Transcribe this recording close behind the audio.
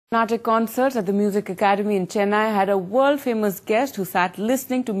Carnatic concerts at the Music Academy in Chennai had a world-famous guest who sat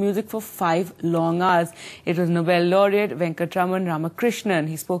listening to music for 5 long hours. It was Nobel laureate Venkatraman Ramakrishnan.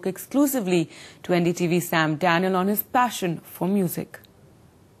 He spoke exclusively to NDTV Sam Daniel on his passion for music.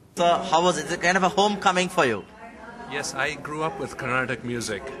 So how was it? Is it kind of a homecoming for you? Yes, I grew up with Carnatic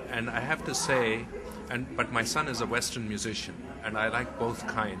music, and I have to say, but my son is a Western musician, and I like both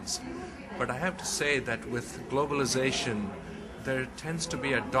kinds. But I have to say that with globalization, there tends to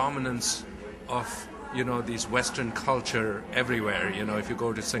be a dominance of, these Western culture everywhere. If you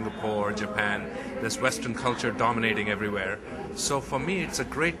go to Singapore, Japan, there's Western culture dominating everywhere. So for me, it's a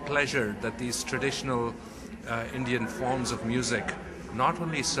great pleasure that these traditional Indian forms of music not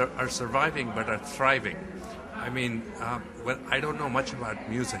only are surviving, but are thriving. I mean, I don't know much about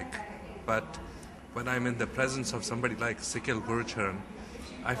music, but when I'm in the presence of somebody like Sikil Gurucharan,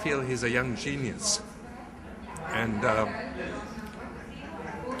 I feel he's a young genius. And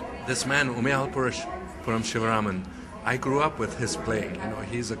this man, Umayalpuram Shivaraman, I grew up with his playing.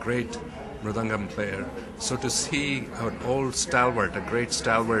 He's a great mridangam player. So to see an old stalwart, a great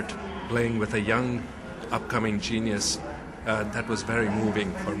stalwart, playing with a young, upcoming genius, that was very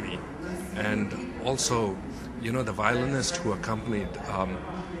moving for me. And also, the violinist who accompanied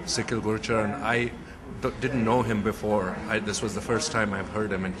Sikil Gurucharan, I didn't know him before. This was the first time I've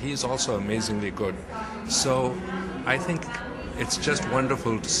heard him, and he's also amazingly good. So I think it's just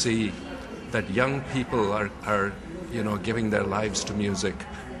wonderful to see that young people are giving their lives to music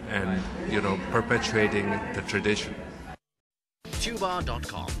and, perpetuating the tradition.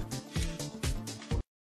 Tuba.com